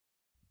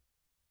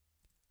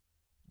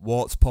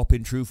What's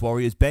poppin', Truth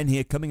Warriors? Ben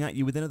here, coming at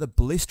you with another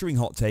blistering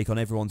hot take on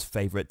everyone's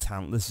favourite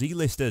talentless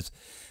Z-listers.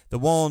 The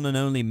one and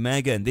only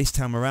Meghan. This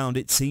time around,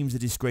 it seems the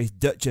disgraced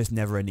Duchess'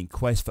 never-ending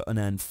quest for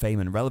unearned fame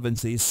and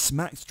relevancy is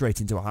smacked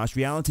straight into a harsh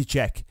reality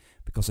check.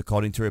 Because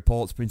according to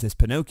reports, Princess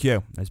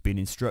Pinocchio has been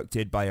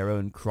instructed by her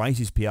own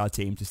crisis PR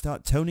team to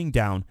start toning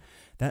down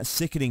that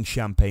sickening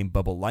champagne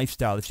bubble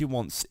lifestyle if she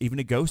wants even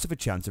a ghost of a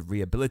chance of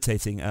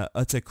rehabilitating her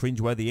utter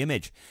cringeworthy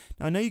image.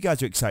 Now, I know you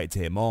guys are excited to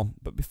hear more,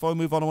 but before we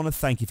move on, I want to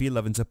thank you for your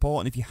love and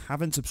support, and if you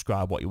haven't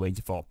subscribed, what are you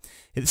waiting for?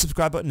 Hit the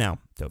subscribe button now.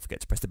 Don't forget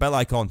to press the bell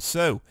icon.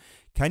 So,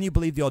 can you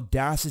believe the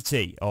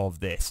audacity of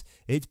this?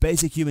 It's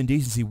basic human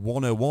decency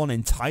 101,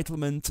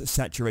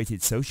 entitlement-saturated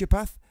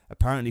sociopath,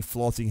 apparently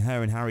flaunting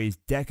her and Harry's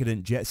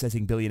decadent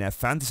jet-setting billionaire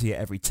fantasy at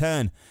every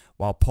turn,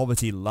 while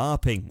poverty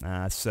LARPing,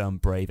 as some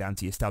brave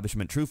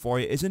anti-establishment truth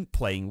warrior, isn't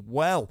playing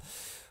well.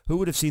 Who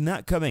would have seen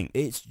that coming?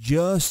 It's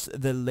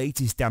just the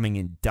latest damning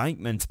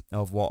indictment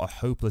of what a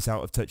hopeless,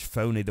 out-of-touch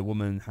phony the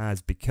woman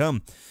has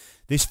become.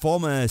 This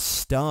former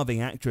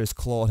starving actress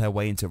clawed her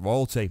way into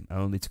royalty,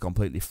 only to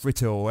completely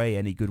fritter away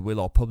any goodwill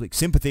or public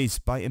sympathies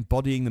by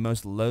embodying the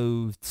most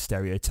loathed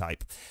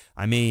stereotype.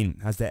 I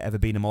mean, has there ever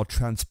been a more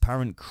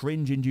transparent,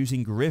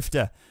 cringe-inducing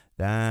grifter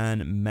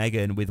than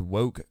Meghan, with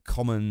woke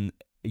common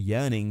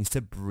yearnings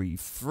to breathe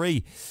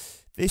free?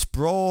 This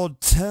broad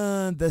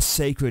turned the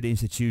sacred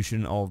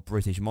institution of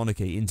British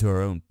monarchy into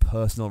her own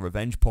personal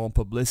revenge porn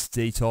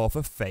publicity tour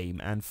for fame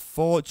and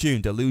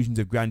fortune. Delusions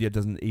of grandeur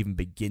doesn't even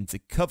begin to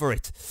cover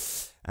it.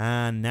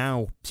 And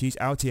now she's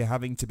out here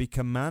having to be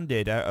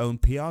commanded her own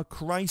PR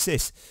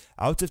crisis.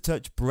 Out of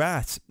touch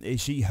brat,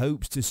 as she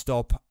hopes to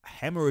stop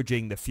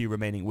hemorrhaging the few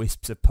remaining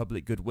wisps of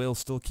public goodwill,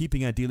 still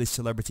keeping her D-list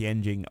celebrity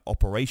engine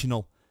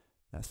operational.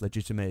 That's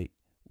legitimately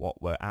what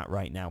we're at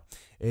right now.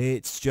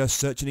 It's just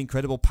such an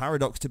incredible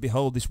paradox to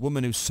behold this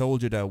woman who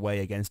soldiered her way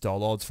against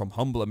all odds from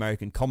humble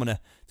American commoner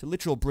to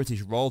literal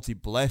British royalty,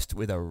 blessed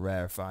with a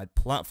rarefied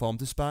platform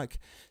to spark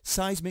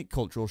seismic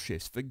cultural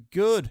shifts for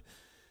good,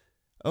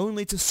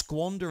 only to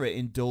squander it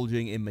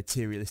indulging in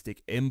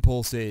materialistic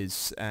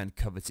impulses and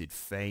coveted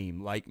fame.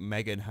 Like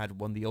Meghan had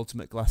won the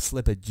ultimate glass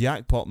slipper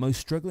jackpot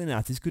most struggling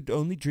artists could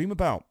only dream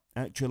about,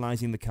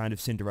 actualizing the kind of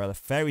Cinderella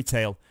fairy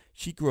tale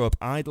she grew up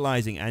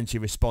idolizing, and she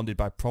responded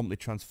by promptly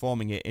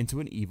transforming it into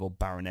an evil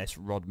Baroness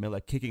Rod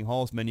Miller kicking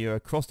horse manure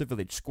across the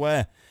village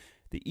square.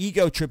 The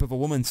ego trip of a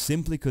woman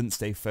simply couldn't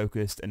stay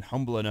focused and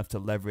humble enough to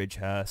leverage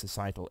her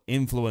societal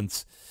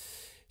influence.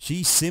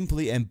 She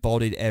simply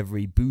embodied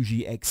every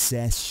bougie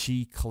excess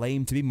she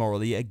claimed to be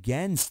morally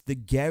against. The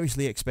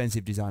garishly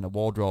expensive designer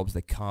wardrobes,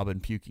 the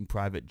carbon-puking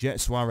private jet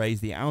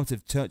soirees, the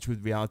out-of-touch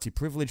with reality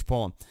privilege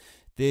porn.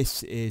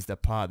 This is the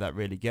part that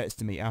really gets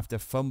to me. After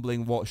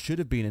fumbling what should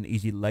have been an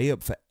easy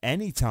layup for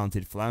any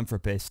talented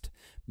philanthropist,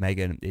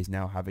 Meghan is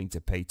now having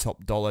to pay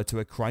top dollar to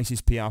a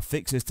crisis PR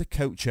fixers to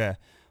coach her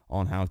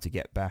on how to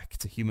get back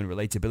to human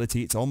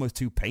relatability. It's almost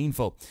too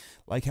painful.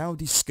 Like, how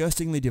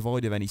disgustingly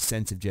devoid of any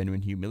sense of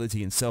genuine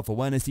humility and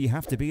self-awareness do you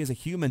have to be as a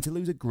human to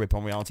lose a grip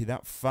on reality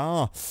that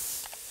far?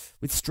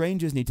 With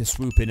strangers need to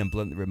swoop in and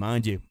bluntly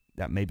remind you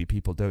that maybe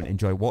people don't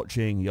enjoy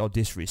watching your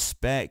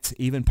disrespect.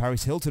 Even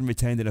Paris Hilton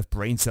retained enough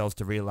brain cells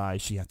to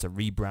realize she had to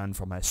rebrand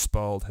from her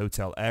spoiled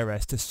hotel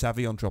heiress to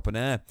savvy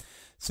entrepreneur.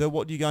 So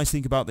what do you guys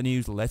think about the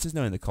news? Let us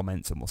know in the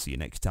comments, and we'll see you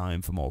next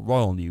time for more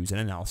royal news and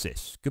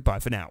analysis. Goodbye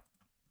for now.